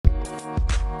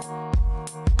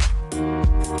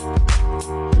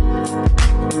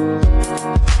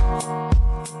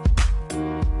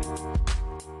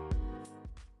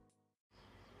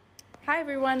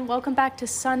everyone. Welcome back to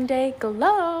Sunday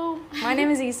Glow. My name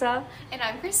is Isa. And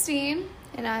I'm Christine.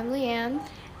 And I'm Leanne.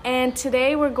 And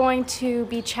today we're going to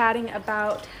be chatting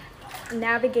about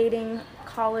navigating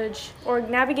college or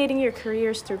navigating your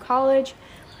careers through college.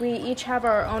 We each have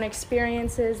our own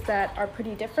experiences that are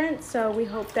pretty different, so we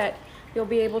hope that you'll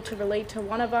be able to relate to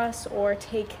one of us or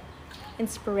take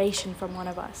inspiration from one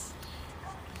of us.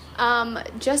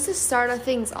 Just to start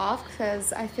things off,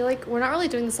 because I feel like we're not really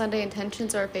doing the Sunday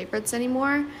intentions or our favorites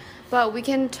anymore, but we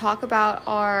can talk about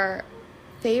our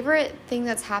favorite thing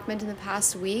that's happened in the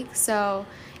past week. So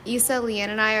Issa, Leanne,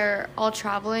 and I are all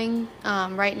traveling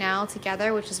right now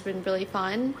together, which has been really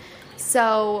fun.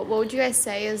 So what would you guys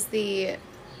say is the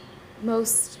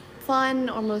most fun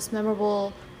or most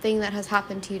memorable thing that has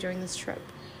happened to you during this trip?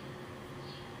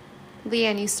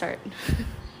 Leanne, you start.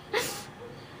 Oh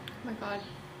my god.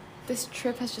 This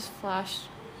trip has just flashed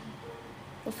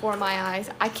before my eyes.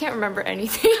 I can't remember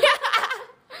anything.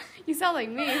 You sound like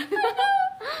me.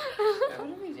 What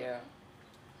did we do?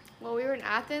 Well, we were in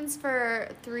Athens for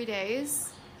 3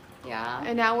 days. Yeah.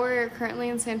 And now we're currently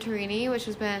in Santorini, which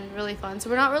has been really fun. So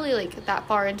we're not really like that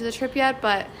far into the trip yet,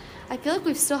 but I feel like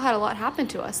we've still had a lot happen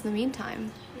to us in the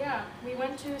meantime. Yeah, we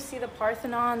went to see the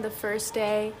Parthenon the first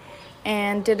day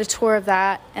and did a tour of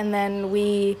that. And then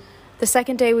the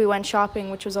second day we went shopping,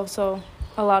 which was also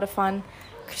a lot of fun.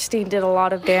 Christine did a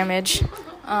lot of damage.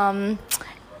 And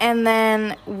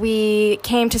then we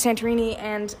came to Santorini,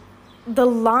 and the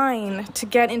line to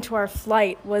get into our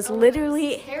flight was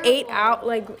literally 8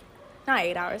 hours, not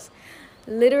 8 hours,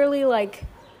 literally like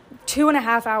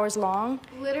 2.5 hours long.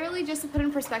 Literally, just to put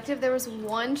in perspective, there was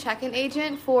one check-in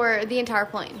agent for the entire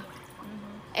plane.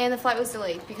 And the flight was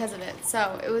delayed because of it.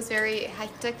 So it was very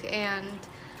hectic and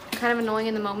kind of annoying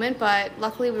in the moment, but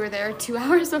luckily we were there 2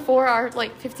 hours before our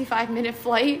 55-minute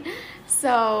flight.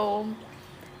 So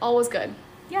all was good.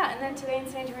 Yeah, and then today in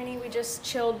Santorini we just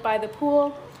chilled by the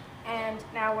pool, and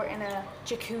now we're in a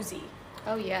jacuzzi.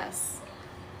 Oh yes,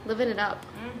 living it up.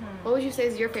 What would you say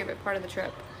is your favorite part of the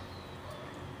trip?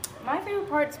 My favorite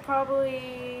part's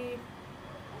probably,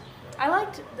 I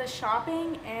liked the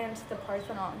shopping and the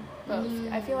Parthenon both.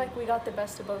 I feel like we got the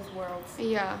best of both worlds.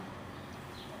 Yeah.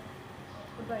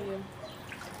 What about you?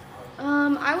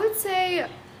 I would say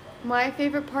my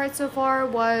favorite part so far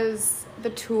was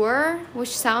the tour,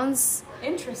 which sounds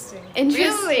Interesting.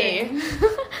 Really?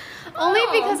 Only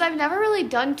because I've never really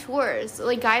done tours,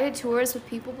 like guided tours with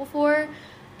people before,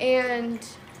 and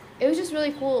it was just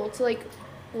really cool to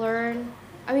learn.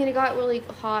 I mean, it got really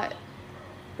hot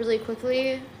really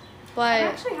quickly, but I'm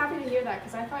actually happy to hear that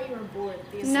because I thought you were bored.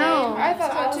 No. I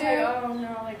thought so too. Oh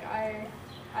no, I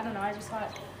don't know. I just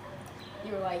thought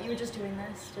you were just doing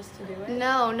this just to do it.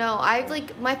 No,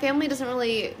 my family doesn't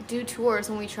really do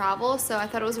tours when we travel, so I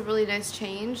thought it was a really nice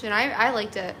change, and I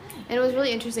liked it. And it was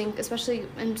really interesting, especially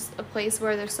in just a place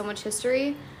where there's so much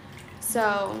history.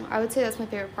 So I would say that's my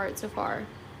favorite part so far.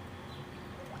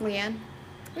 Leanne?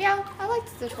 Yeah, I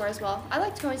liked the tour as well. I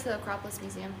liked going to the Acropolis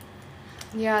Museum.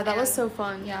 Yeah, that was so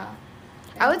fun. Yeah.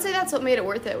 I would say that's what made it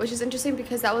worth it, which is interesting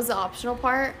because that was the optional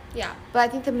part. Yeah. But I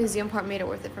think the museum part made it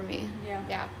worth it for me.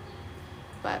 Yeah.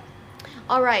 But,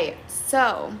 all right,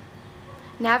 so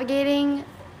navigating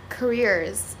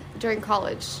careers during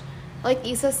college. Like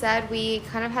Issa said, we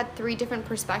kind of had 3 different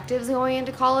perspectives going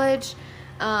into college.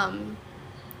 Leanne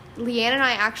and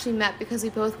I actually met because we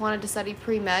both wanted to study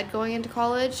pre-med going into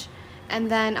college. And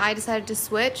then I decided to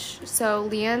switch. So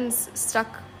Leanne's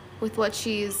stuck with what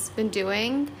she's been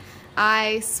doing.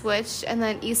 I switched, and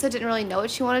then Issa didn't really know what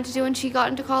she wanted to do when she got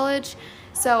into college.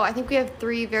 So I think we have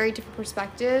 3 very different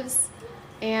perspectives.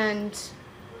 And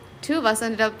 2 of us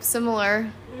ended up similar,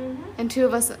 and 2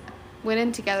 of us went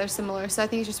in together similar. So I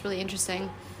think it's just really interesting.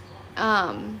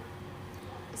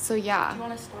 So yeah. Do you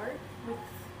want to start with,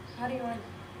 how do you want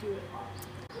to do it?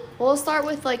 Well, we'll start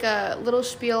with a little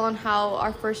spiel on how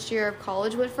our first year of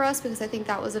college went for us, because I think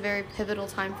that was a very pivotal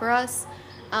time for us.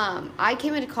 I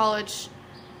came into college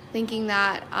thinking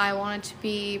that I wanted to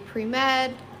be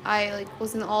pre-med. I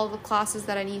was in all the classes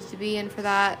that I needed to be in for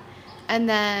that. And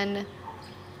then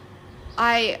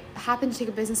I happened to take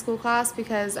a business school class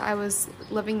because I was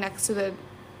living next to the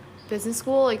business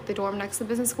school, the dorm next to the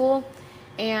business school.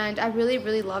 And I really,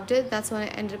 really loved it. That's when I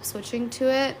ended up switching to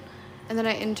it. And then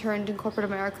I interned in corporate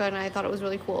America, and I thought it was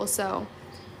really cool. So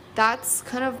that's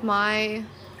kind of my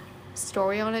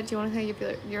story on it. Do you want to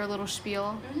give your little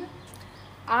spiel?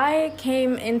 I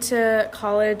came into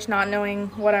college not knowing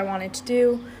what I wanted to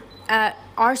do. At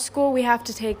our school, we have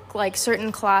to take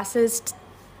certain classes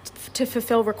to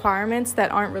fulfill requirements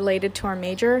that aren't related to our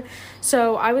major.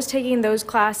 So I was taking those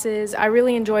classes. I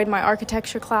really enjoyed my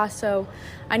architecture class, so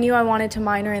I knew I wanted to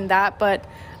minor in that, but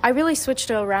I really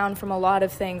switched around from a lot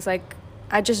of things. Like,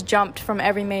 I just jumped from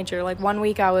every major. Like, one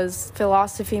week I was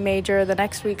philosophy major, the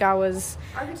next week I was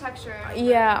architecture.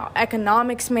 Yeah,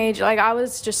 economics major. Like, I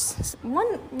was just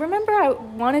remember I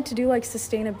wanted to do like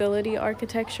sustainability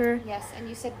architecture. Yes, and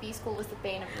you said B school was the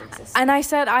bane of your existence. And I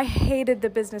said I hated the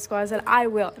business school. I said I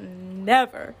will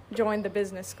never join the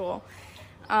business school.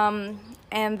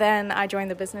 And then I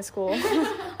joined the business school.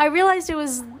 I realized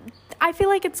I feel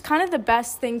like it's kind of the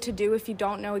best thing to do if you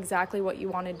don't know exactly what you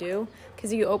want to do,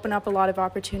 because you open up a lot of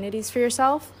opportunities for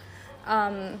yourself.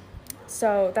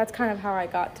 So that's kind of how I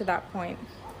got to that point.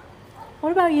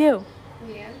 What about you?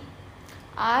 Leanne?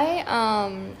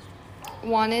 I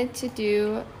wanted to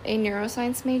do a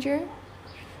neuroscience major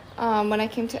when I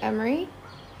came to Emory,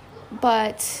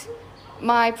 but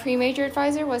my pre-major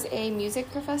advisor was a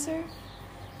music professor,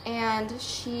 and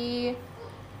she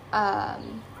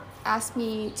asked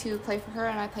me to play for her,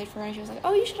 and I played for her, and she was like,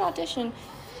 oh, you should audition.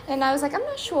 And I was like, I'm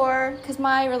not sure, because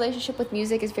my relationship with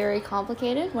music is very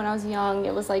complicated. When I was young,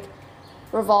 it was like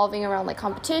revolving around like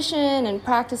competition and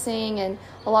practicing and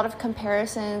a lot of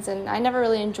comparisons, and I never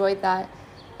really enjoyed that.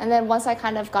 And then once I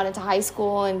kind of got into high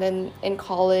school and then in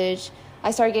college,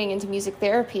 I started getting into music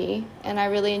therapy, and I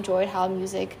really enjoyed how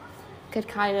music could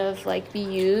kind of like be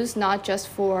used not just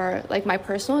for like my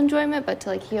personal enjoyment, but to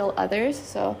like heal others.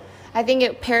 So I think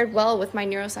it paired well with my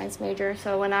neuroscience major.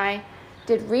 So when I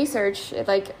did research,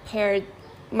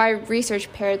 my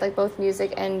research paired like both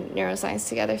music and neuroscience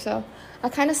together. So I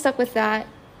kind of stuck with that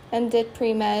and did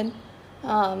pre-med.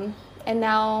 And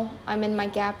now I'm in my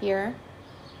gap year,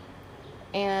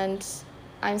 and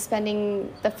I'm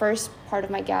spending the first part of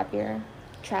my gap year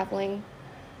traveling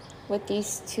with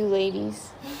these two ladies.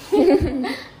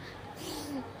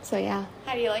 So yeah.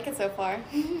 How do you like it so far?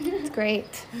 It's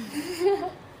great.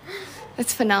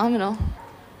 It's phenomenal.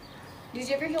 Did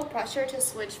you ever feel pressure to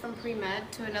switch from pre-med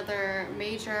to another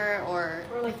major or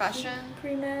like profession?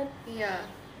 Pre-med? Yeah.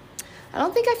 I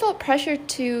don't think I felt pressure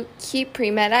to keep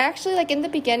pre-med. I actually, like, in the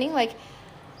beginning, like,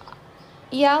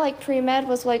 yeah, like, pre-med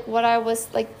was, like, what I was,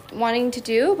 like, wanting to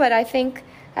do. But I think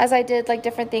as I did, like,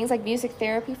 different things, like music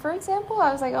therapy, for example,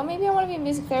 I was like, oh, maybe I want to be a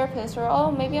music therapist. Or,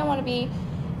 oh, maybe I want to be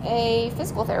a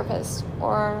physical therapist.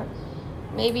 Or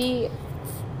maybe,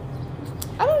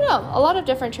 I don't know, a lot of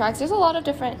different tracks. There's a lot of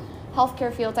different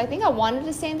healthcare fields. I think I wanted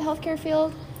to stay in the healthcare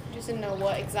field. Just didn't know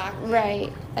what exactly.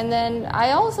 Right. And then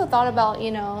I also thought about,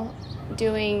 I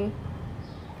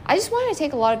just wanted to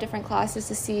take a lot of different classes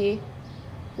to see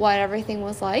what everything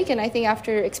was like. And I think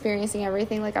after experiencing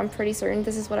everything, like, I'm pretty certain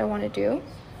this is what I want to do.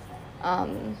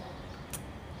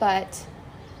 But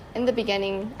in the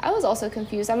beginning, I was also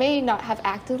confused. I may not have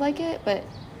acted like it, but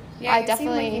yeah, I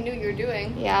definitely seemed like you knew what you were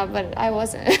doing. Yeah, but I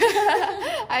wasn't.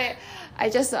 I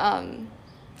just,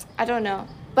 I don't know.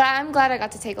 But I'm glad I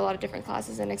got to take a lot of different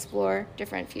classes and explore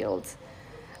different fields.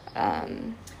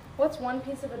 What's one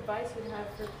piece of advice you'd have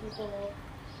for people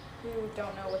who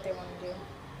don't know what they want to do?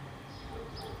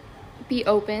 Be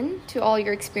open to all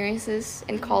your experiences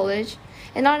in college,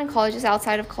 and not in college, just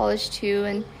outside of college too,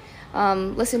 and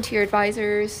listen to your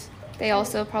advisors. They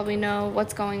also probably know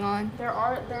what's going on. There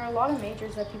are a lot of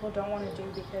majors that people don't want to do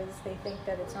because they think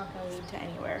that it's not going to lead to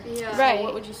anywhere. Yeah. Right. So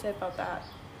what would you say about that?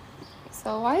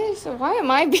 So why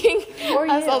am I being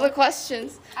asked all the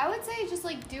questions? I would say just,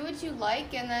 like, do what you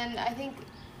like, and then I think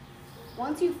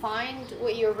once you find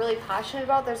what you're really passionate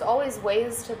about, there's always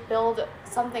ways to build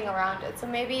something around it. So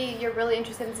maybe you're really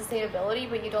interested in sustainability,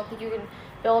 but you don't think you can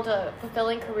build a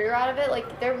fulfilling career out of it.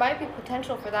 Like, there might be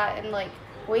potential for that in, like,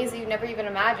 ways that you never even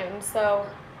imagined. So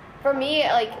for me,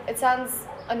 like, it sounds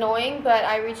annoying, but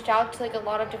I reached out to, like, a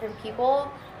lot of different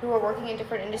people who were working in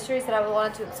different industries that I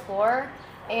wanted to explore,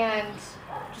 and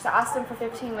just asked them for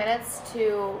 15 minutes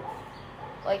to,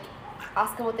 like,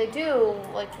 ask them what they do,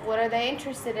 like, what are they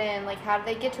interested in, like, how do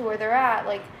they get to where they're at.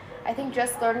 Like, I think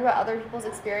just learning about other people's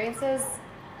experiences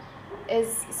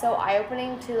is so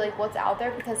eye-opening to, like, what's out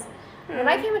there, because when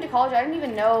I came into college, I didn't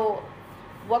even know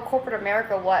what corporate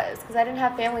America was, because I didn't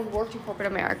have family who worked in corporate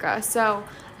America. So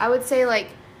I would say, like,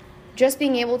 just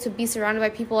being able to be surrounded by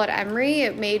people at Emory,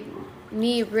 it made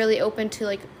me really open to,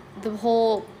 like, the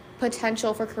whole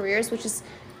potential for careers, which is,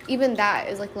 even that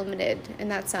is, like, limited in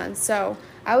that sense. So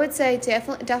I would say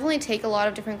definitely take a lot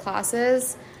of different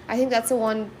classes. I think that's the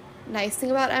one nice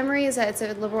thing about Emory, is that it's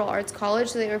a liberal arts college,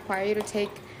 so they require you to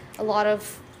take a lot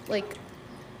of, like,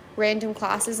 random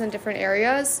classes in different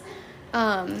areas.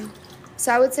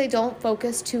 So I would say don't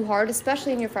focus too hard,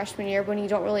 especially in your freshman year when you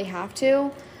don't really have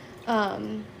to.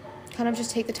 kind of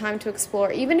just take the time to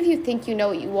explore, even if you think you know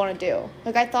what you want to do.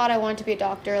 Like, I thought I wanted to be a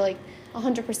doctor, like,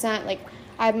 100%. Like,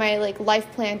 I had my, like, life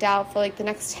planned out for, like, the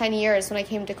next 10 years when I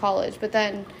came to college. But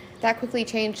then that quickly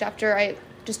changed after I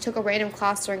just took a random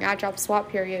class during ad-drop swap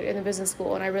period in the business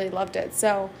school, and I really loved it.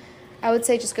 So I would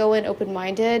say just go in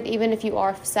open-minded, even if you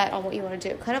are set on what you want to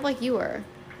do, kind of like you were.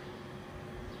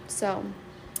 So,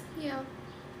 Yeah.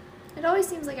 It always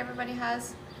seems like everybody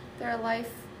has their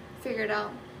life figured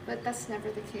out, but that's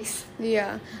never the case.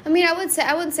 yeah. I mean, I would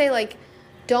say, like,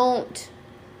 don't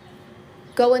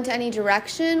go into any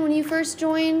direction when you first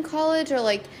join college, or,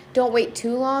 like, don't wait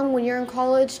too long when you're in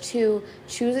college to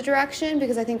choose a direction,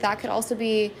 because I think that could also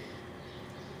be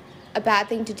a bad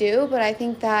thing to do. But I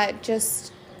think that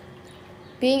just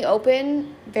being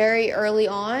open very early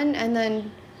on, and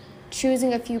then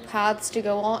choosing a few paths to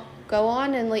go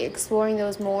on and, like, exploring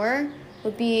those more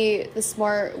would be the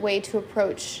smart way to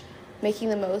approach making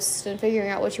the most and figuring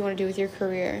out what you want to do with your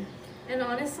career. And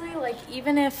honestly, like,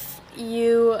 even if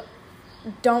you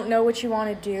don't know what you want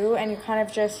to do and you kind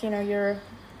of just, you're,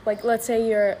 like, let's say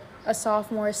you're a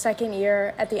sophomore, second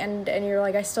year at the end, and you're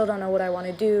like, I still don't know what I want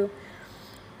to do,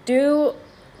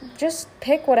 just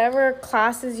pick whatever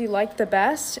classes you like the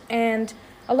best. And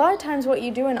a lot of times what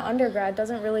you do in undergrad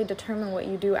doesn't really determine what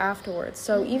you do afterwards.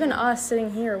 So even us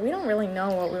sitting here, we don't really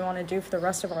know what we want to do for the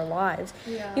rest of our lives.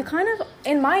 Yeah. You kind of,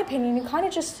 in my opinion, you kind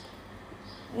of just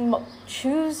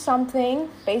choose something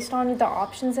based on the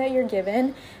options that you're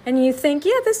given, and you think,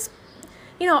 yeah, this,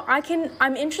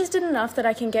 I'm interested enough that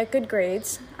I can get good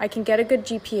grades, I can get a good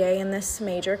GPA in this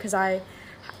major because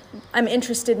I'm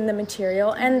interested in the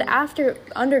material. And after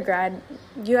undergrad,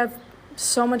 you have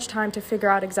so much time to figure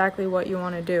out exactly what you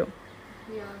want to do.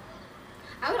 Yeah.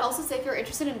 I would also say, if you're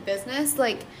interested in business,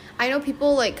 like, I know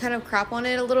people, like, kind of crap on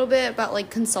it a little bit about, like,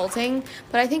 consulting,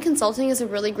 but I think consulting is a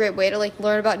really great way to, like,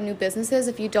 learn about new businesses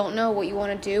if you don't know what you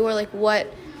want to do, or, like,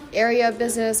 what area of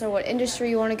business or what industry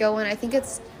you want to go in. I think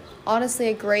it's honestly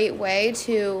a great way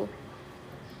to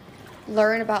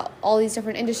learn about all these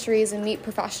different industries and meet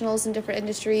professionals in different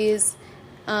industries.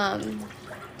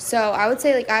 So I would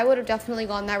say, like, I would have definitely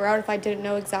gone that route if I didn't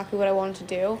know exactly what I wanted to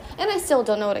do. And I still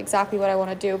don't know exactly what I want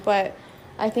to do, but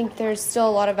I think there's still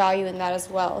a lot of value in that as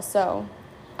well. So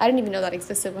I didn't even know that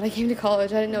existed when I came to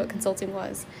college. I didn't know what consulting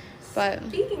was. But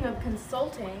speaking of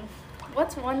consulting,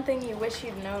 what's one thing you wish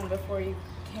you'd known before you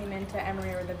came into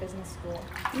Emory or the business school?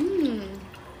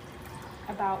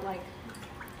 About, like,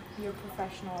 your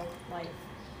professional life.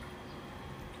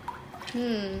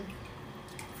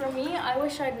 For me, I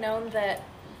wish I'd known that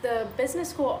the business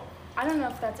school, I don't know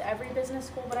if that's every business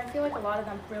school, but I feel like a lot of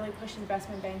them really push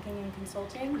investment banking and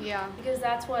consulting. Yeah. Because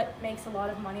that's what makes a lot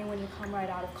of money when you come right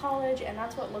out of college, and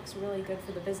that's what looks really good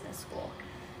for the business school.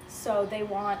 So they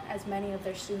want as many of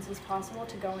their students as possible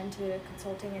to go into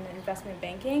consulting and investment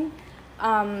banking.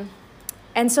 And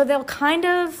so they'll kind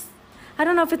of, I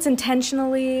don't know if it's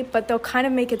intentionally, but they'll kind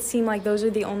of make it seem like those are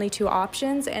the only two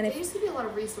options. And They used to give you a lot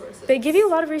of resources. They give you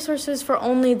a lot of resources for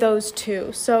only those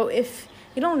two. So if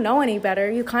you don't know any better,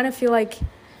 you kind of feel like,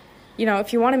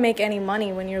 if you want to make any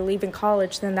money when you're leaving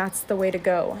college, then that's the way to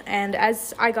go. And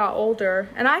as I got older,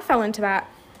 and I fell into that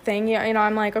thing,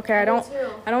 I'm like, okay, I don't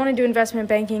want to do investment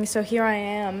banking, so here I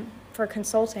am for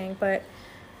consulting, but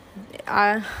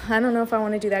I don't know if I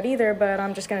want to do that either, but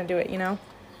I'm just going to do it,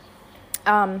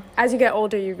 As you get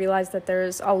older, you realize that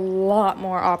there's a lot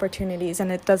more opportunities,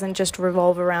 and it doesn't just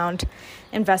revolve around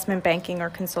investment banking or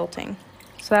consulting.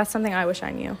 So that's something I wish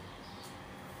I knew.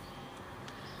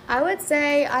 I would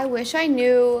say I wish I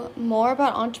knew more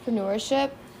about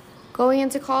entrepreneurship going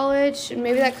into college.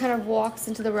 Maybe that kind of walks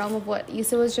into the realm of what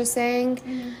Issa was just saying.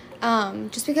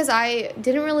 Just because I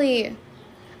didn't really,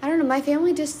 I don't know, my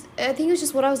family just, I think it was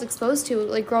just what I was exposed to,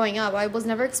 like, growing up. I was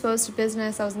never exposed to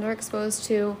business. I was never exposed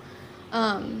to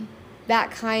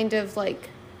that kind of,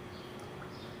 like,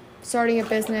 starting a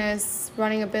business,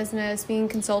 running a business, being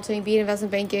consulting, being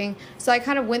investment banking. So I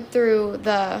kind of went through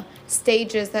the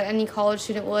stages that any college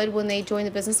student would when they join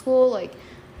the business school. Like,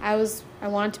 I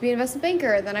wanted to be an investment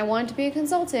banker, then I wanted to be a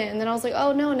consultant, and then I was like,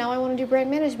 oh no, now I want to do brand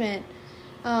management.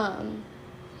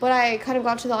 But I kind of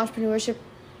got to the entrepreneurship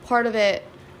part of it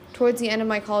towards the end of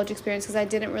my college experience, because I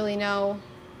didn't really know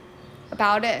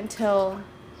about it until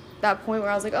that point where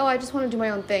I was like, oh, I just want to do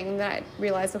my own thing. And then I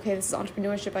realized, okay, this is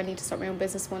entrepreneurship. I need to start my own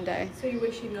business one day. So you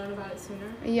wish you'd known about it sooner?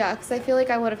 Yeah, because I feel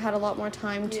like I would have had a lot more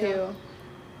time to,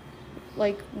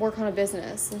 like, work on a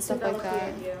business and stuff like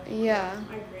that. Yeah.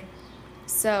 I agree.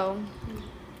 So,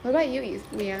 what about you,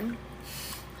 Leanne?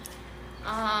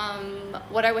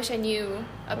 What I wish I knew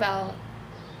about,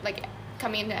 like,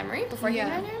 coming into Emory before I came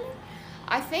into Emory?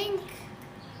 I think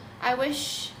I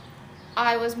wish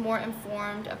I was more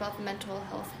informed about the mental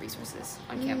health resources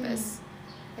on campus.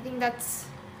 I think that's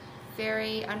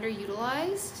very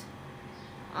underutilized.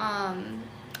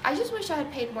 I just wish I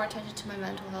had paid more attention to my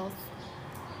mental health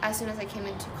as soon as I came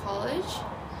into college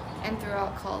and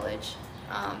throughout college.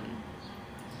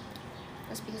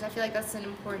 Just because I feel like that's an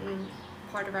important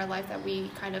part of our life that we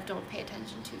kind of don't pay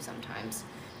attention to sometimes,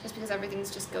 just because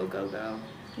everything's just go, go, go.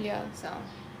 Yeah. So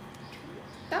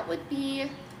that would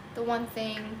be the one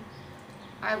thing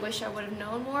I wish I would have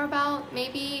known more about.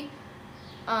 Maybe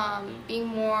being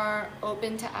more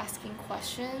open to asking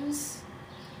questions,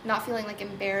 not feeling like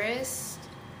embarrassed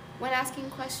when asking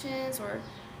questions, or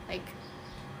like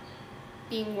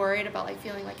being worried about like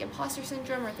feeling like imposter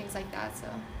syndrome or things like that. So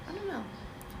I don't know,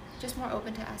 just more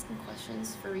open to asking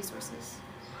questions for resources.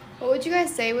 What would you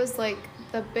guys say was like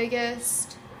the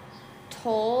biggest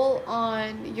toll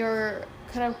on your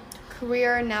kind of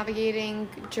career navigating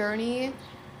journey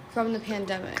from the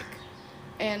pandemic,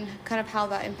 and kind of how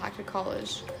that impacted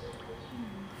college?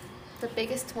 The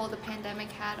biggest toll the pandemic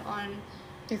had on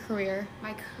Your career.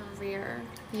 my career.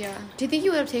 Yeah. Do you think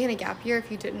you would have taken a gap year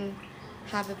if you didn't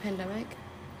have the pandemic?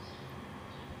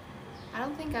 I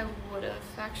don't think I would have,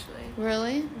 actually.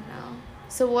 Really? No.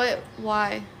 So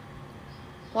why?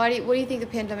 What do you think the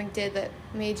pandemic did that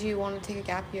made you want to take a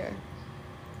gap year?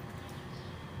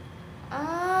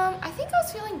 I think I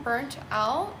was feeling burnt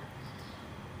out,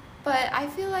 but I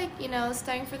feel like,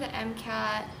 studying for the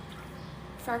MCAT,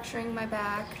 fracturing my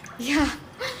back. Yeah.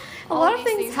 A all lot of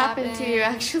these things happened to you,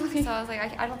 actually. So I was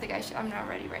like, I don't think I should, I'm not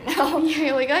ready right now. Yeah,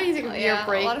 you're like, I need to take a year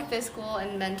break. A lot of physical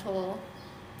and mental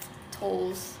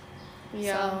tolls.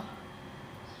 Yeah. So,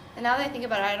 and now that I think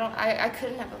about it, I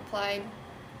couldn't have applied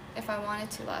if I wanted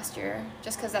to last year,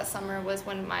 just because that summer was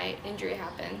when my injury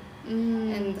happened.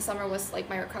 And the summer was like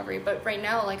my recovery. But right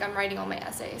now, like, I'm writing all my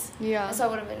essays. Yeah. And so I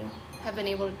would have been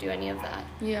able to do any of that.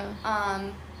 Yeah.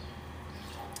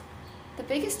 The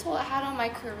biggest toll it had on my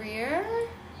career,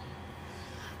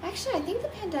 actually, I think the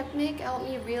pandemic helped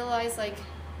me realize, like,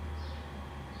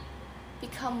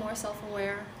 become more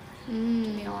self-aware, to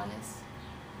be honest.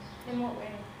 In what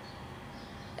way?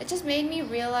 It just made me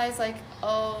realize, like,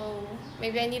 oh,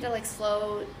 maybe I need to, like,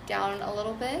 slow down a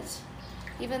little bit,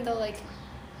 even though, like,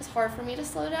 it's hard for me to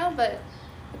slow down. But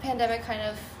the pandemic kind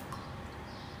of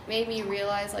made me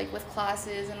realize, like, with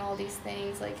classes and all these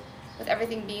things, like, with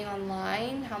everything being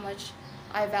online, how much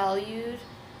I valued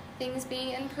things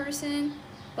being in person.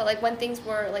 But, like, when things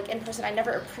were, like, in person, I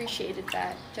never appreciated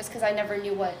that, just because I never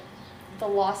knew what the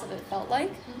loss of it felt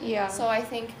like. Yeah. So I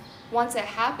think once it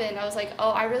happened, I was like, oh,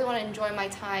 I really want to enjoy my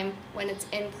time when it's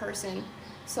in person.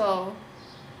 So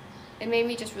it made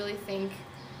me just really think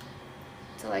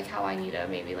to, like, how I need to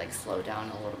maybe, like, slow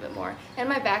down a little bit more. And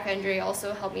my back injury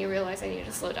also helped me realize I needed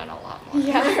to slow down a lot more.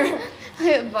 Yeah.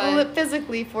 But it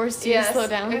physically forced you to slow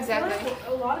down. Exactly. I feel like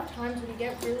a lot of times when you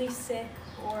get really sick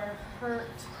or hurt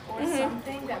or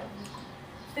something that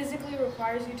physically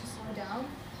requires you to slow down,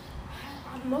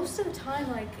 most of the time,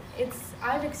 like,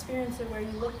 I've experienced it where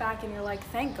you look back and you're like,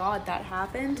 thank God that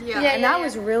happened. And that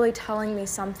was really telling me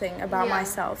something about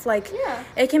myself. Like,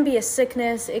 it can be a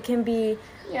sickness, it can be,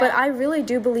 but I really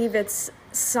do believe it's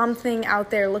something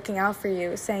out there looking out for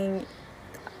you, saying,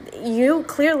 you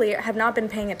clearly have not been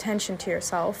paying attention to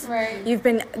yourself. Right. You've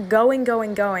been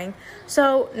going.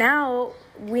 So now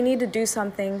we need to do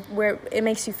something where it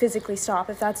makes you physically stop,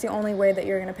 if that's the only way that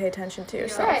you're going to pay attention to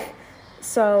yourself. Right.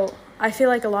 So I feel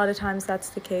like a lot of times that's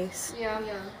the case. Yeah.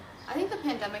 I think the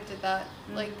pandemic did that.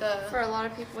 Like, For a lot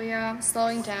of people,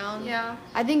 slowing down. Yeah.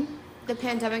 I think the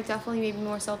pandemic definitely made me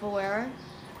more self-aware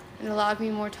and allowed me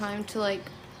more time to, like,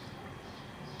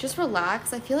 just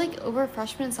relax. I feel like over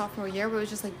freshman and sophomore year, where it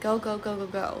was just like go.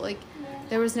 Like,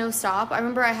 there was no stop. I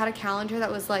remember I had a calendar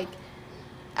that was like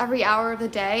every hour of the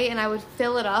day, and I would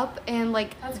fill it up and,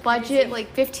 like, budget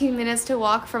like 15 minutes to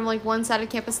walk from, like, one side of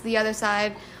campus to the other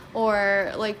side,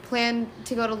 or, like, plan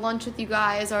to go to lunch with you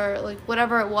guys, or, like,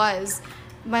 whatever it was.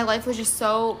 My life was just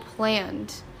so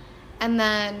planned. And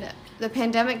then the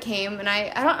pandemic came, and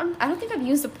I don't think I've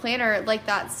used a planner like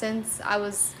that since I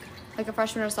was, like, a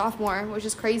freshman or sophomore, which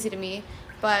is crazy to me.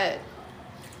 But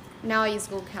now I use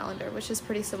Google Calendar, which is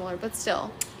pretty similar, but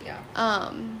still. Yeah.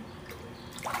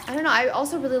 I don't know. I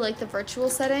also really like the virtual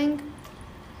setting.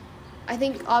 I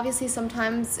think obviously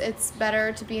sometimes it's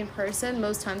better to be in person.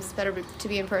 Most times it's better to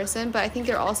be in person. But I think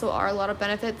there also are a lot of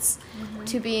benefits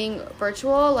to being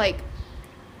virtual. Like,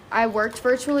 I worked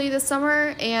virtually this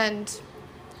summer, or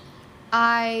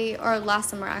last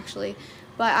summer actually.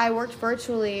 But I worked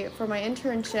virtually for my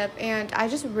internship, and I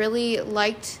just really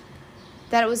liked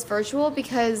that it was virtual,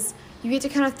 because you get to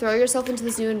kind of throw yourself into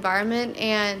this new environment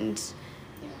and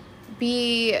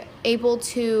be able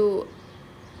to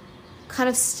kind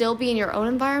of still be in your own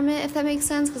environment, if that makes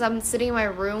sense, because I'm sitting in my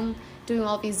room doing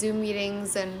all these Zoom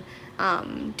meetings and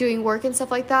doing work and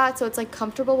stuff like that, so it's like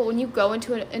comfortable. But when you go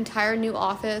into an entire new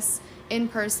office in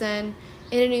person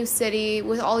in a new city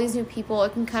with all these new people,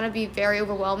 it can kind of be very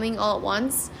overwhelming all at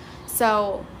once.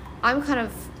 So I'm kind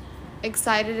of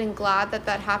excited and glad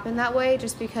that happened that way,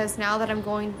 just because now that I'm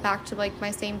going back to like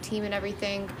my same team and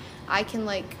everything, I can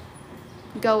like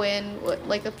go in with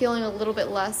like feeling a little bit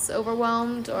less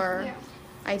overwhelmed, or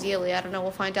ideally, I don't know,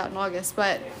 we'll find out in August,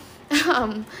 but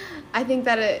I think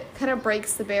that it kind of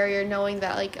breaks the barrier knowing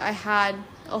that like I had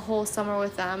a whole summer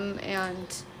with them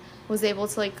and was able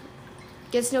to like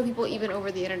get to know people even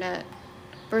over the internet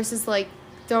versus like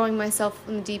throwing myself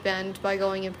in the deep end by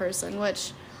going in person,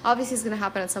 which obviously is going to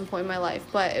happen at some point in my life,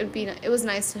 but it was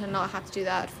nice to not have to do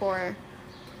that for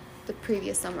the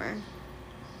previous summer.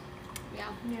 Yeah.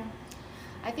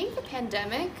 I think the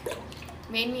pandemic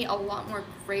made me a lot more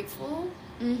grateful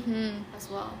as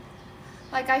well.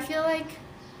 Like, I feel like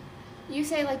you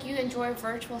say, like, you enjoy a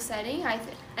virtual setting,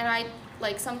 and I,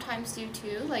 like, sometimes do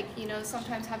too. Like, you know,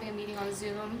 sometimes having a meeting on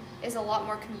Zoom is a lot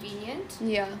more convenient.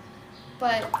 Yeah.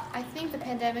 But I think the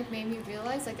pandemic made me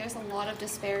realize, like, there's a lot of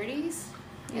disparities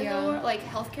in the world, like,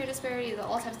 healthcare disparities,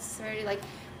 all types of disparity. Like,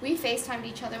 we FaceTimed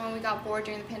each other when we got bored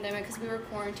during the pandemic because we were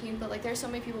quarantined, but, like, there's so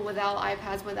many people without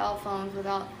iPads, without phones,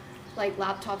 without, like,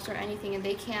 laptops or anything, and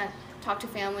they can't talk to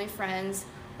family, friends,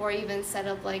 or even set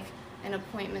up, like, an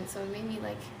appointment. So it made me,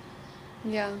 like,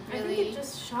 really... I think it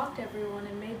just shocked everyone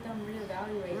and made them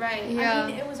reevaluate. Right. I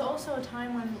mean, it was also a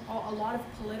time when a lot of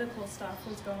political stuff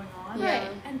was going on. Right.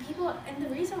 And the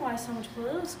reason why so much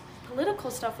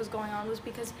political stuff was going on was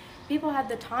because people had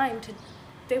the time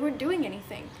they weren't doing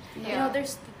anything. Yeah. You know,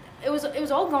 it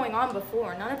was all going on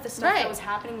before. None of the stuff that was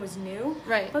happening was new.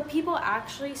 Right. But people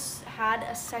actually had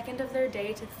a second of their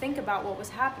day to think about what was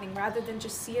happening rather than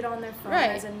just see it on their phone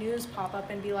as a news pop-up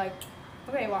and be like,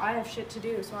 okay, well, I have shit to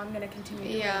do, so I'm going to continue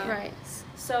doing it. Right.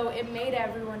 So it made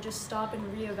everyone just stop and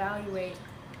reevaluate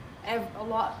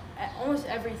almost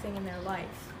everything in their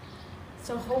life.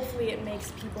 So hopefully it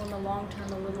makes people in the long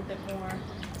term a little bit more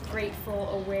grateful,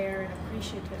 aware, and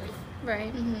appreciative.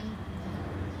 Right.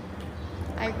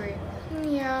 I agree.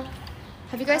 Yeah.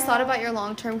 Have you guys thought about your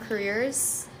long-term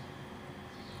careers?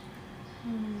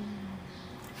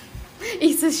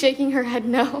 Issa's shaking her head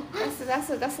no. That's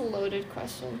a loaded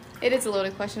question. It is a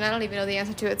loaded question. I don't even know the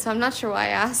answer to it, so I'm not sure why I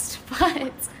asked,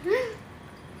 but...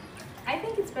 I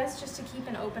think it's best just to keep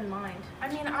an open mind. I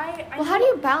mean, Well, how do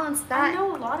you balance that? I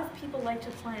know a lot of people like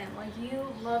to plan. Like,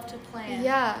 you love to plan.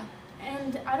 Yeah.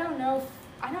 And I don't know,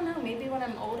 maybe when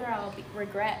I'm older I'll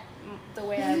regret the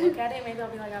way I look at it. Maybe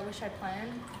I'll be like, I wish I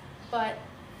planned. But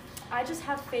I just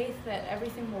have faith that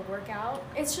everything will work out.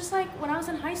 It's just like when I was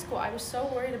in high school, I was so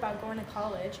worried about going to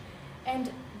college.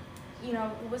 And, you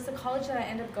know, was the college that I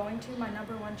ended up going to my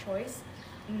number one choice?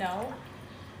 No.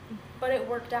 But it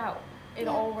worked out. It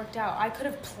all worked out. I could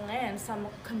have planned some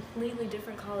completely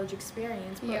different college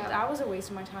experience, but that was a waste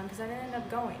of my time because I didn't end up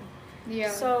going.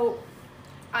 Yeah. So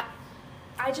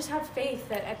I just have faith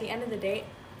that at the end of the day,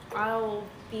 I'll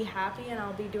be happy and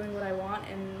I'll be doing what I want,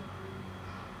 and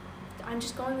I'm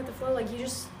just going with the flow. Like, you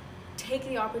just take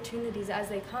the opportunities as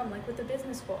they come. Like with the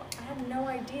business school, I had no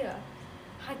idea.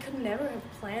 I could never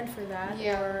have planned for that.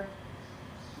 Yeah.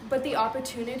 But the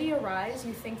opportunity arrives,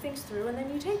 you think things through, and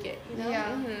then you take it, you know?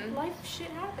 Yeah. Life shit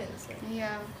happens. Like,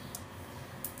 Yeah.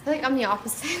 I feel like I'm the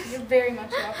opposite. you're very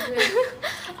much the opposite.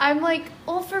 I'm like,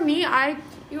 well, for me,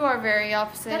 you are very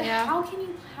opposite, But yeah. how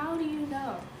do you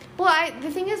know? Well, the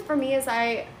thing is, for me, is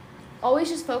I always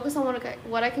just focus on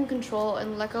what I can control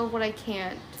and let go of what I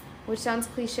can't, which sounds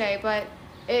cliche, but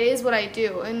it is what I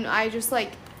do. And I just,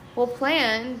 like, will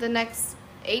plan the next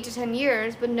 8 to 10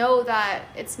 years, but know that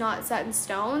it's not set in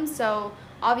stone. So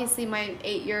obviously my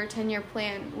 8-year, 10-year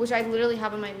plan, which I literally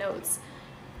have in my notes,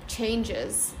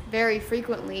 changes very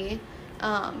frequently.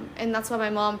 And that's why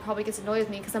my mom probably gets annoyed with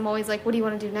me, because I'm always like, what do you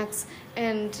want to do next?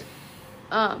 And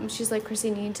she's like,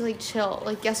 Christine, you need to, like, chill.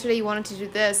 Like, yesterday you wanted to do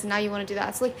this and now you want to do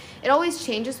that. So, like, it always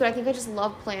changes, but I think I just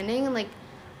love planning and, like,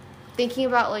 thinking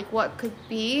about, like, what could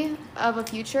be of a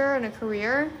future and a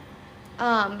career.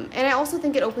 And I also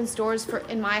think it opens doors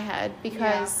in my head,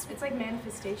 because it's like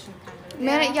manifestation kind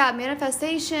of.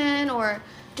 Manifestation, or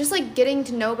just like getting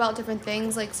to know about different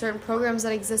things, like certain programs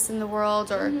that exist in the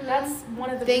world, or that's one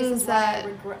of the things reasons that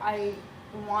why I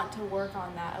want to work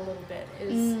on that a little bit.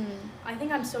 Is I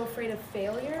think I'm so afraid of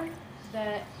failure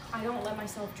that I don't let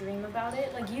myself dream about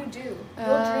it. Like you do,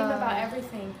 you'll dream about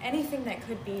anything that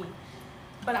could be.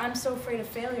 But I'm so afraid of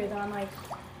failure that I'm like,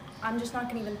 I'm just not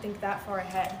going to even think that far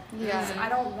ahead. Yeah. Because I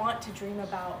don't want to dream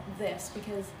about this,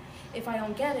 because if I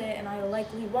don't get it, and I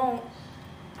likely won't,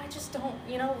 I just don't,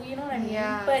 you know what I mean?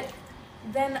 Yeah. But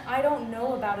then I don't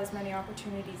know about as many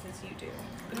opportunities as you do,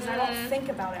 because I don't think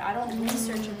about it. I don't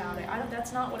research about it.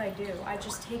 That's not what I do. I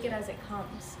just take it as it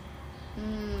comes.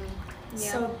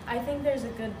 Yeah. So I think there's a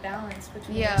good balance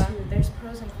between Yeah. the two. There's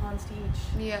pros and cons to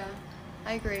each. Yeah,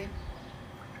 I agree.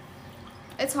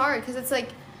 It's hard because it's like,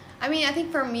 I mean, I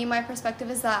think for me, my perspective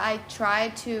is that I try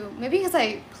to, maybe because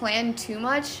I plan too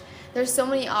much, there's so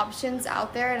many options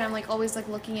out there, and I'm like always like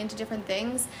looking into different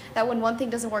things, that when one thing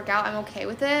doesn't work out, I'm okay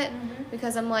with it,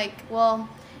 because I'm like, well,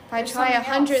 if I There's try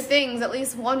something 100 else. things, at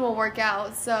least one will work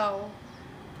out. So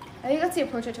I think that's the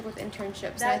approach I took with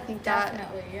internships. And I think that,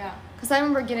 definitely, yeah. because I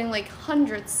remember getting like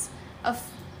hundreds of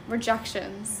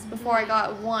rejections before I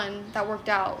got one that worked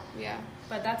out. Yeah.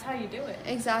 But that's how you do it.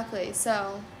 Exactly.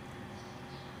 So,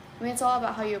 I mean, it's all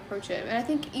about how you approach it. And I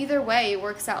think either way it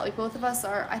works out. Like,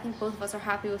 I think both of us are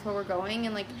happy with where we're going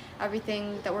and, like,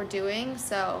 everything that we're doing.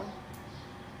 So,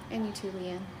 and you too,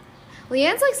 Leanne.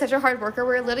 Leanne's, like, such a hard worker.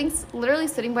 We're literally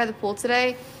sitting by the pool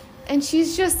today, and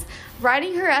she's just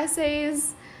writing her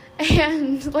essays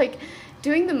and, like,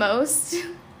 doing the most.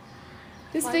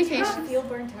 This Do you vacation. not feel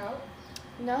burnt out?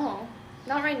 No,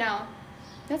 not right now.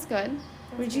 That's good.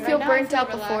 Did you Right feel now I burnt feel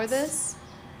out before relaxed. this?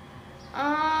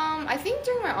 I think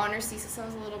during my honors thesis I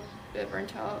was a little bit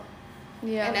burnt out.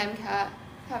 Yeah. And MCAT,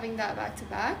 having that back to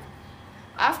back.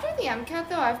 After the MCAT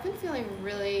though, I've been feeling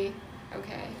really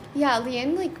okay. Yeah,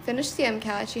 Leanne, like, finished the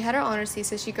MCAT. She had her honors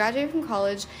thesis. She graduated from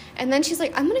college. And then she's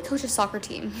like, I'm going to coach a soccer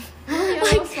team. Oh yeah,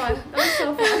 that was fun. That was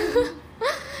so fun.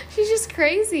 She's just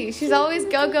crazy. She's always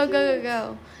go, go, go, go,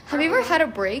 go. Have you ever had a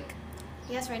break?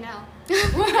 Yes, right now. This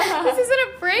isn't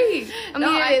a break. I mean,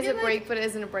 No, I it is feel a like- break, but it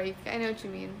isn't a break. I know what you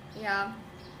mean. Yeah.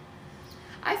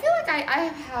 I feel like I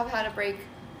have had a break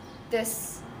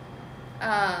this,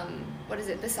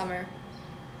 this summer.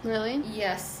 Really?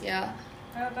 Yes, yeah.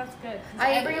 Oh, that's good. 'Cause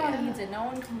I- everyone yeah. needs it. No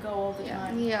one can go all the Yeah.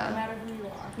 time. Yeah. No matter who you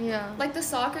are. Yeah. Like the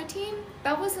soccer team,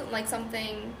 that wasn't like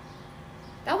something,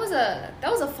 that was a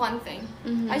fun thing.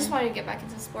 I just wanted to get back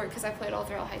into the sport because I played all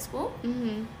throughout high school.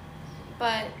 Mm-hmm.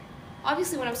 But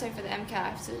obviously when I'm studying for the MCAT, I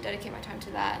have to dedicate my time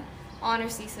to that.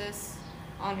 Honors thesis.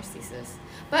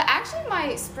 But actually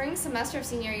my spring semester of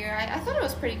senior year, I thought it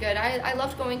was pretty good. I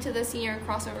loved going to the senior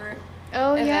crossover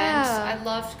Oh, events. yeah. I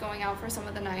loved going out for some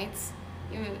of the nights.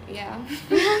 Yeah.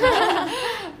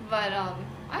 But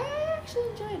I actually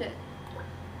enjoyed it.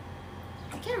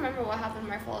 I can't remember what happened in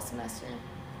my fall semester.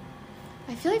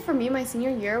 I feel like for me, my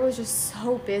senior year was just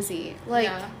so busy. Like,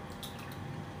 yeah.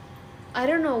 I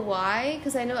don't know why,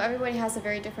 because I know everybody has a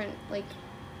very different, like,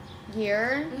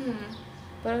 year. Mm-hmm.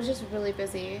 But it was just really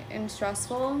busy and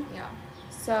stressful. Yeah.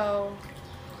 So,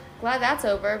 glad that's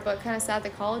over, but kind of sad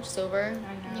that college is over.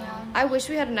 I know. Yeah. I wish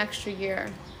we had an extra year.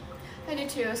 I do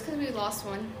too. It's because we lost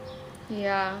one.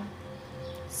 Yeah.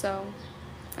 So,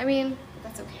 I mean, But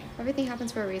that's okay. everything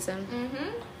happens for a reason.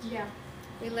 Mm-hmm. Yeah.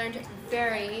 We learned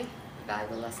very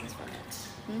valuable lessons from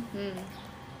it. Mm-hmm.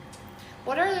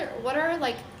 What are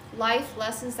like life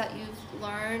lessons that you've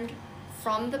learned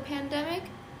from the pandemic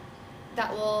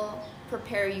that will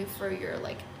prepare you for your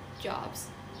like jobs?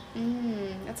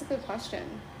 That's a good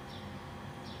question.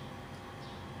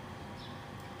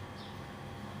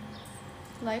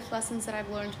 Life lessons that I've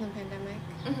learned from the pandemic.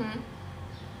 Mm-hmm.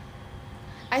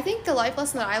 I think the life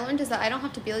lesson that I learned is that I don't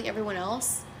have to be like everyone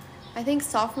else. I think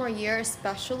sophomore year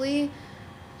especially,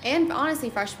 and honestly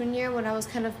freshman year when I was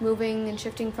kind of moving and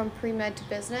shifting from pre-med to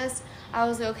business, I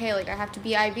was like, okay, like I have to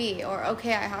be IB, or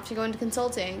okay, I have to go into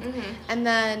consulting. Mm-hmm. And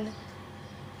then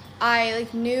I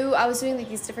like knew I was doing like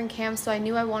these different camps, so I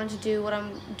knew I wanted to do what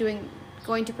I'm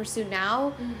going to pursue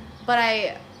now. Mm-hmm. But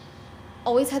I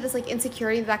always had this like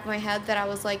insecurity in the back of my head that I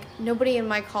was like, nobody in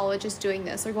my college is doing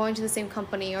this or going to the same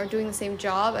company or doing the same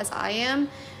job as I am.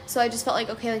 So I just felt like,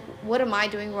 okay, like what am I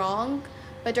doing wrong?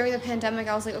 But during the pandemic,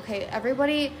 I was like, okay,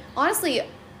 everybody, honestly,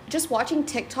 just watching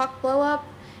TikTok blow up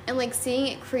and like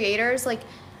seeing creators like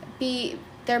be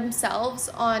themselves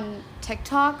on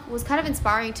TikTok was kind of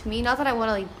inspiring to me. Not that I want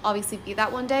to like obviously be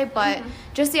that one day, but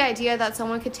just the idea that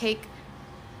someone could take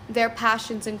their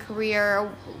passions and career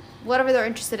or whatever they're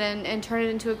interested in and turn it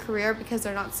into a career because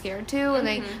they're not scared to and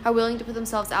they are willing to put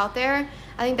themselves out there.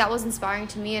 I think that was inspiring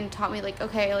to me and taught me like,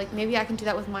 okay, like maybe I can do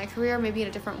that with my career, maybe in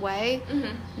a different way.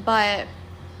 But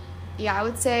yeah, I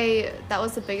would say that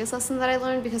was the biggest lesson that I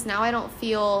learned, because now I don't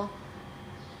feel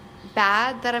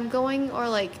bad that I'm going, or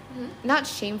like not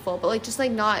shameful, but like just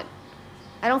like not,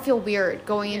 I don't feel weird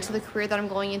going into the career that I'm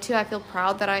going into. I feel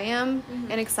proud that I am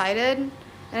and excited.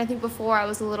 And I think before I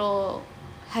was a little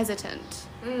hesitant.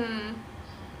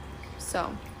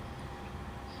 So.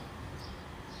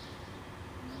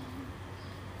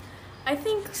 I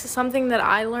think something that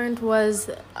I learned was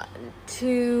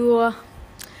to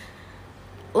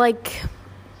like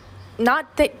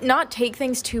not take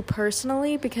things too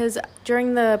personally, because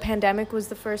during the pandemic was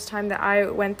the first time that I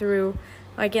went through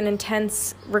like an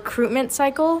intense recruitment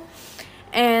cycle,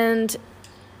 and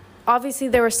obviously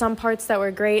there were some parts that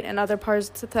were great and other parts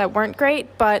that weren't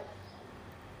great, but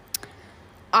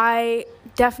I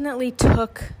definitely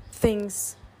took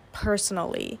things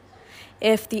personally.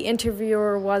 If the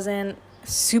interviewer wasn't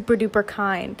super duper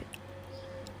kind,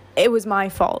 it was my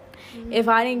fault. If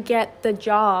I didn't get the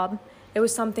job, it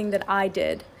was something that I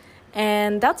did.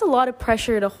 And that's a lot of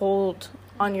pressure to hold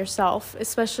on yourself,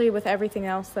 especially with everything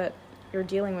else that you're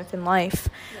dealing with in life.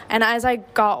 Yeah. And as I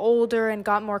got older and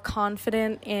got more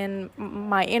confident in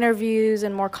my interviews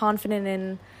and more confident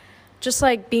in just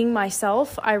like being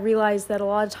myself, I realized that a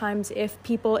lot of times if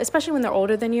people, especially when they're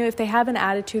older than you, if they have an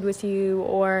attitude with you,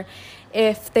 or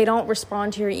if they don't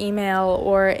respond to your email,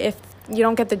 or if you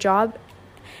don't get the job,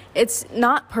 it's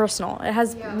not personal. It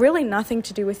has really nothing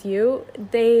to do with you.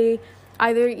 They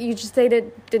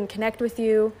didn't connect with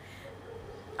you.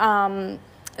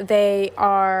 They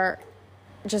are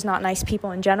just not nice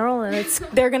people in general, and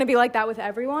they're going to be like that with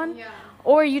everyone. Yeah.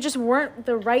 Or you just weren't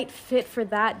the right fit for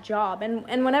that job.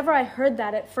 And whenever I heard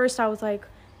that, at first I was like,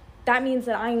 that means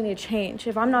that I need to change.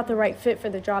 If I'm not the right fit for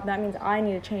the job, that means I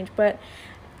need to change. But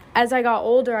as I got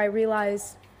older, I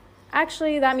realized,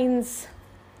 actually, that means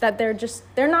that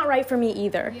they're not right for me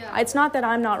either. Yeah. It's not that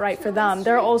I'm not right for them.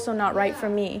 They're also not right for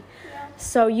me. Yeah.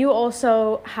 So you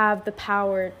also have the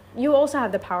power. You also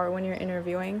have the power when you're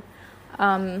interviewing.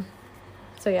 So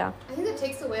yeah. I think it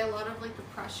takes away a lot of like the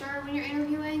pressure when you're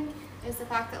interviewing, is the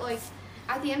fact that like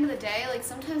at the end of the day, like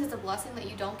sometimes it's a blessing that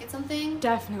you don't get something.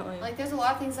 Definitely. Like there's a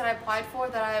lot of things that I applied for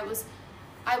that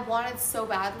I wanted so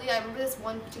badly. I remember this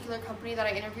one particular company that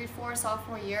I interviewed for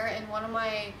sophomore year, and one of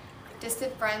my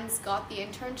distant friends got the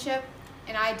internship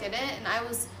and I didn't, and I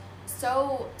was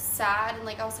so sad, and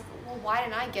like I was like, well, why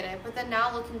didn't I get it? But then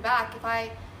now looking back, if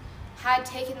I had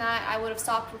taken that, I would have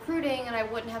stopped recruiting and I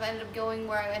wouldn't have ended up going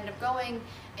where I ended up going,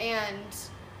 and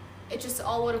it just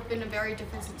all would have been a very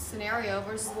different scenario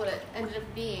versus what it ended up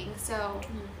being. So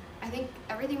I think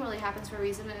everything really happens for a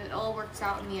reason, and it all works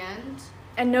out in the end.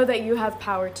 And know that you have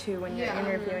power too when you're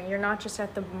interviewing. You're not just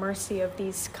at the mercy of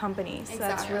these companies. Exactly.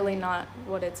 That's really not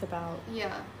what it's about.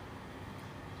 Yeah.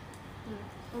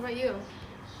 What about you?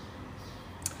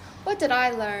 What did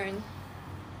I learn?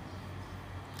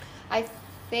 I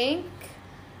think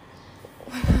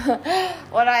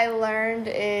what I learned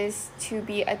is to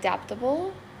be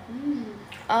adaptable.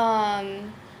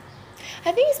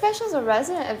 I think especially as a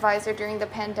resident advisor during the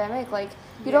pandemic, like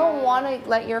you don't want to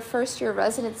let your first year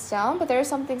residents down, but there are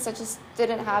some things that just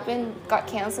didn't happen, got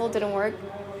canceled, didn't work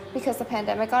because the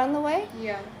pandemic got in the way.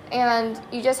 Yeah. And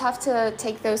you just have to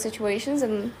take those situations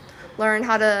and learn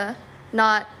how to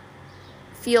not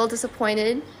feel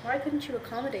disappointed. Why couldn't you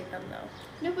accommodate them though?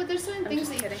 No, but there's certain things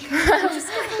that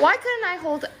Why couldn't I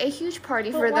hold a huge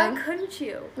party for them? Why couldn't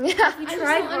you? Yeah. You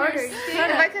tried harder.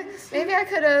 Maybe I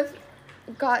could have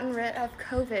gotten rid of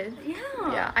COVID. Yeah.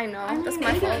 Yeah, I know. I mean, that's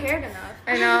my fault. you cared enough.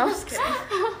 I know. Just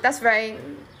kidding. That's right.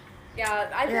 Yeah,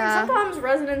 I think sometimes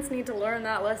residents need to learn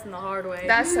that lesson the hard way.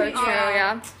 That's so true,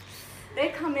 yeah. They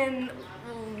come in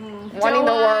wanting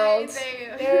the world.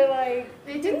 They're like,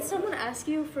 didn't someone ask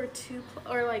you for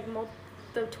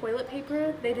the toilet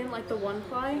paper? They didn't like the one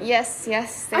ply? Yes. They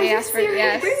asked for yes.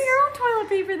 Bring your own toilet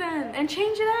paper then and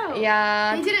change it out.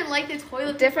 Yeah. They didn't like the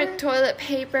toilet Different toilet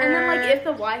paper. And then like if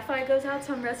the Wi-Fi goes out,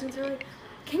 some residents are like,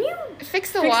 can you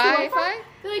fix the Wi-Fi?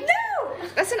 They're like, no!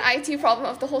 That's an IT problem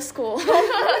of the whole school. What do you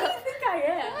think I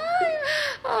am?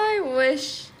 I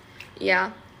wish.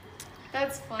 Yeah.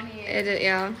 That's funny.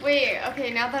 Yeah. Wait,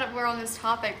 okay, now that we're on this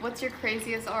topic, what's your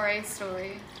craziest RA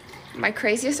story? My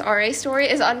craziest RA story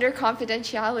is under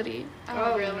confidentiality.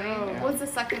 Oh really? No. What's the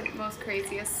second most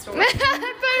craziest story? What's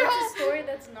a story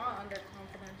that's not under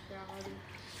confidentiality?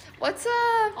 What's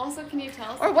Also, can you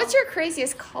tell us? Or what's your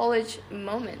craziest college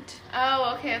moment?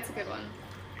 Oh, okay, that's a good one.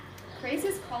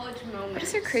 Craziest college moment. What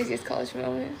is your craziest college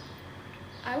moment?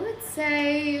 I would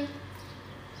say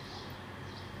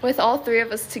with all three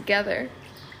of us together.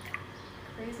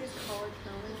 Craziest college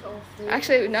moment, all three.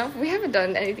 Actually, no, we haven't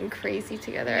done anything crazy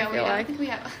together. Yeah, I feel like. I think we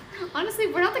have. Honestly,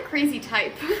 we're not the crazy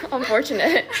type.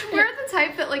 Unfortunate. We're the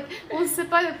type that like will sit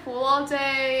by the pool all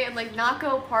day and like not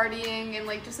go partying and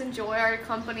like just enjoy our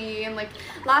company. And like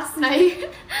last night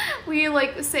we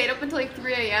like stayed up until like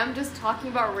 3 a.m. just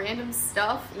talking about random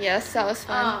stuff. Yes, that was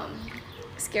fun.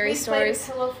 scary we stories. played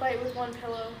a pillow fight with one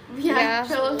pillow. Yeah,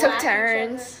 pillow took whack each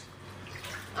turns.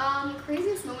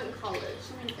 Craziest moment in college.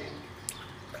 Let me think.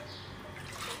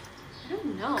 I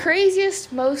don't know.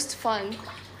 Craziest, most fun.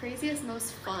 Craziest,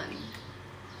 most fun.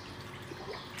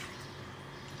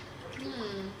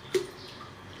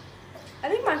 I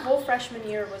think my whole freshman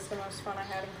year was the most fun I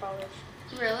had in college.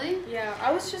 Really? Yeah,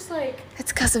 I was just like,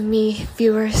 It's because of me,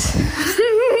 viewers.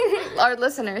 Our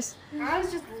listeners. I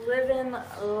was just living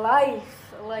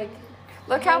life, like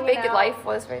Look how hanging big out life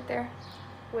was right there.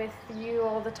 with you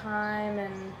all the time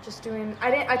and just doing.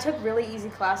 I took really easy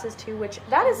classes too, which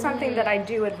that is something that I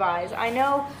do advise. I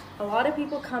know a lot of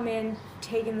people come in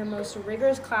taking the most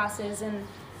rigorous classes, and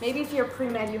maybe if you're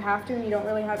pre-med you have to and you don't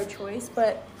really have a choice,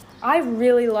 but I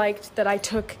really liked that I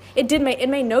took it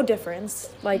made no difference.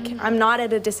 Like I'm not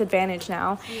at a disadvantage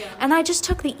now. Yeah. And I just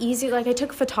took the easy, like I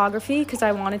took photography because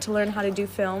I wanted to learn how to do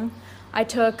film. I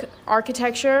took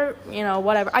architecture,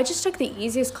 whatever. I just took the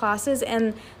easiest classes,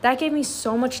 and that gave me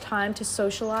so much time to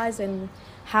socialize and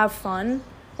have fun,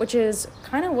 which is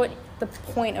kind of what the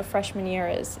point of freshman year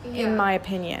is, in my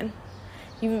opinion.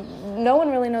 No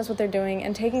one really knows what they're doing,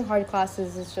 and taking hard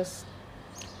classes is just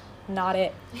not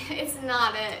it. It's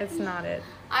not it. It's not it.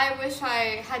 I wish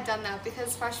I had done that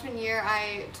because freshman year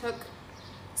I took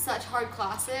such hard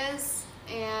classes,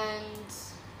 and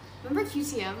remember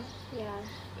QTM? Yeah.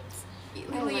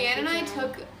 Leanne and I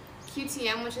took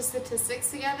QTM, which is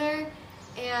statistics, together,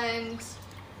 and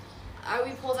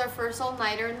we pulled our first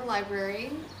all-nighter in the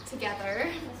library together.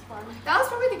 That's fun. That was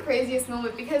probably the craziest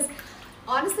moment because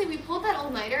honestly, we pulled that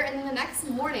all-nighter, and then the next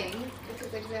morning we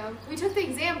took the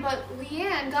exam, but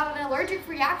Leanne got an allergic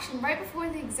reaction right before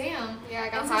the exam. Yeah, I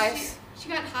got And so hives. She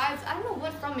got hives. I don't know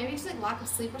what from. Maybe just like lack of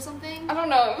sleep or something. I don't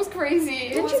know. It was crazy.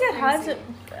 Didn't you get hives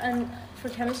for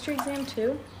chemistry exam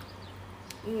too?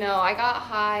 No, I got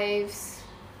hives.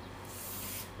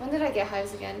 When did I get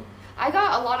hives again? I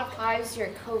got a lot of hives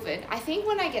during COVID. I think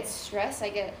when I get stressed, I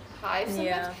get hives sometimes.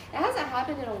 Yeah. It hasn't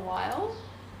happened in a while,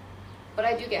 but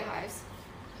I do get hives.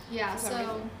 Yeah. For some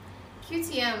So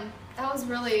reason. QTM. That was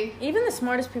really. Even the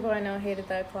smartest people I know hated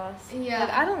that class. Yeah.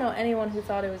 Like, I don't know anyone who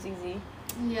thought it was easy.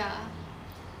 Yeah.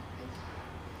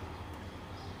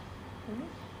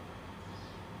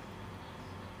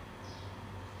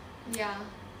 Yeah.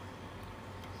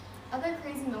 Other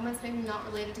crazy moments, maybe not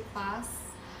related to class.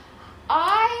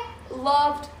 I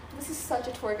loved. This is such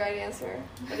a tour guide answer,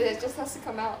 but it just has to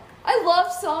come out. I loved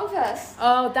Songfest.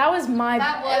 Oh, that was my.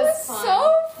 That It was fun.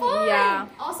 so fun. Yeah.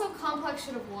 Also, Complex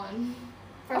should have won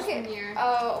freshman year.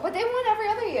 Oh, but they won every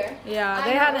other year. Yeah, I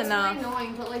they know, had it was enough. really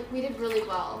annoying, but like we did really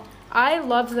well. I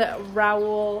loved the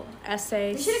Raoul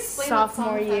essay We should explain what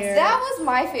sophomore Songfest year. That was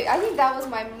my favorite. I think that was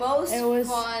my most It was-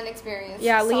 fun experience.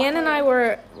 Yeah, sophomore Leanne and I year.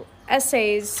 were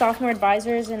essays, sophomore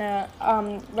advisors in a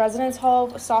residence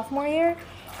hall sophomore year,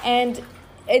 and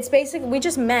it's basically, we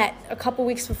just met a couple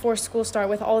weeks before school start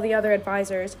with all the other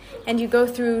advisors, and you go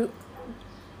through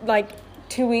like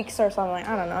 2 weeks or something.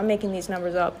 I don't know, I'm making these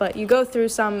numbers up, but you go through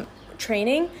some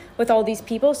training with all these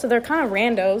people, so they're kind of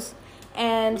randos.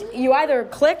 And you either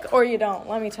click or you don't,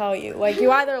 let me tell you. Like,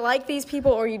 you either like these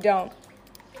people or you don't.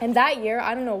 And that year,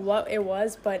 I don't know what it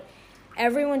was, but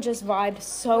everyone just vibed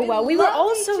so well. We were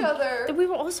loved each other.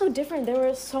 also different. There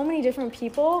were so many different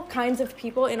kinds of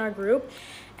people in our group.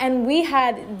 And we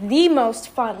had the most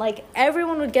fun. Like,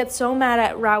 everyone would get so mad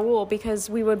at Raoul because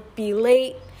we would be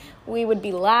late, we would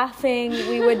be laughing,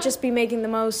 we would just be making the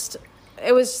most.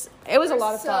 It was a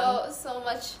lot of fun. So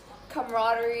much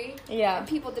camaraderie. Yeah. And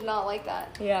people did not like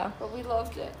that. Yeah. But we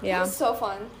loved it. Yeah. It was so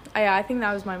fun. I think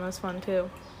that was my most fun too.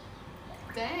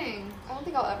 Dang. I don't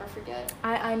think I'll ever forget.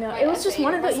 I know. My It was just essay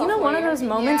one of my the, one sophomore of year. those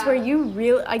moments Yeah. where you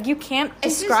really, like, you can't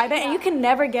It's just- describe it and you yeah. can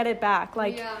never get it back.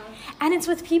 Like, Yeah. and it's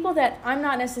with people that I'm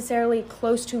not necessarily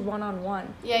close to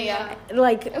one-on-one. Yeah.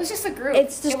 Like, It was just a group.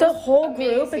 it's just It the was whole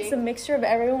group. It's amazing. a mixture of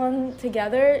everyone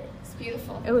together. It's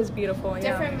beautiful. It was beautiful.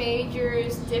 Yeah. Different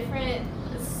majors,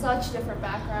 such different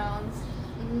backgrounds.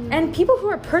 And people who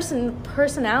are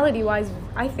personality-wise,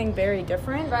 I think very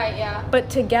different. Right, yeah. But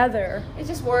together, It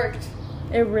just worked.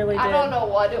 it really did. I don't know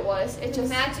what it was. It just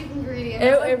Magic ingredients.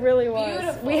 It really was.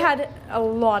 beautiful. We had a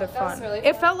lot of That was fun. really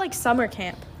It fun. felt like summer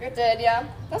camp. It did, yeah.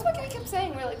 That's what I kept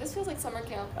saying. We're like, this feels like summer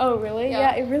camp. Oh, really?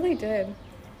 Yeah. Yeah, it really did.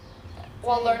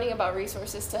 While learning about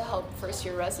resources to help first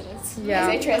year residents. Yeah. As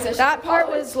they transition That to part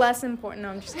college. was less important. No,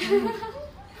 I'm just kidding.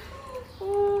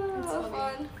 Ooh, That's so funny.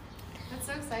 fun. That's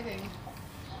so exciting.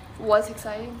 Was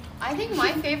exciting. I think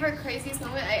my favorite craziest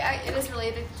moment, it is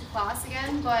related to class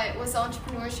again, but was the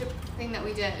entrepreneurship thing that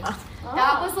we did.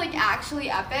 That was like actually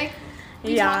epic.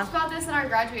 We Yeah. talked about this in our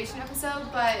graduation episode,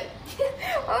 but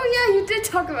Oh yeah, you did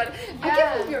talk about it. I Yeah.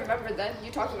 can't believe you remember that.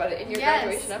 You talked about it in your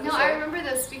graduation episode. No, I remember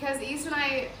this because Issa and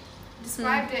I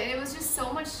described it, and it was just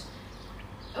so much.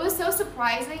 It was so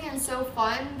surprising and so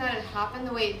fun that it happened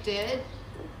the way it did.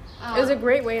 It was a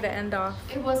great way to end off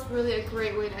It was really a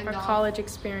great way to end our off. college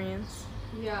experience.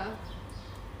 Yeah.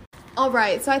 All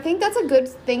right, so I think that's a good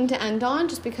thing to end on,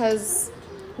 just because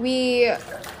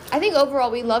I think overall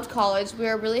we loved college. We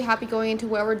are really happy going into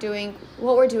what we're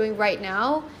doing right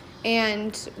now,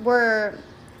 and we're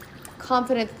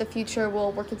confident that the future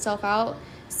will work itself out.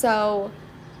 So,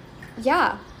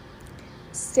 yeah,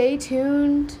 stay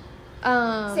tuned.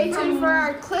 Stay tuned for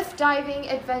our cliff diving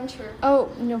adventure. Oh,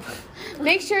 no.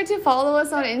 Make sure to follow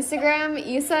us on Instagram.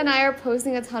 Issa and I are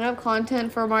posting a ton of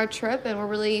content from our trip, and we're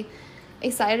really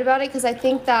excited about it because I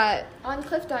think that On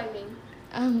cliff diving.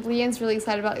 Leanne's really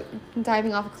excited about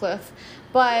diving off a cliff.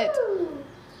 But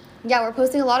yeah, we're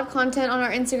posting a lot of content on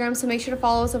our Instagram, so make sure to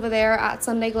follow us over there at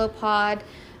Sunday Glow Pod.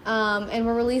 And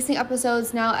we're releasing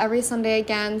episodes now every Sunday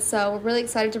again, so we're really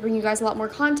excited to bring you guys a lot more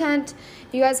content.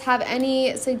 If you guys have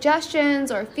any suggestions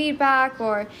or feedback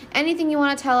or anything you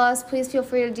want to tell us, please feel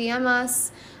free to DM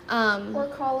us. Or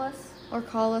call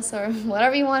us. Or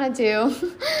whatever you want to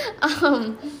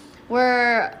do.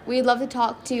 We'd love to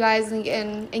talk to you guys and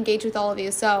engage with all of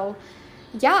you. So,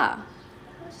 yeah.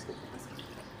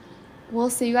 We'll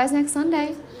see you guys next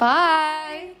Sunday.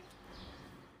 Bye.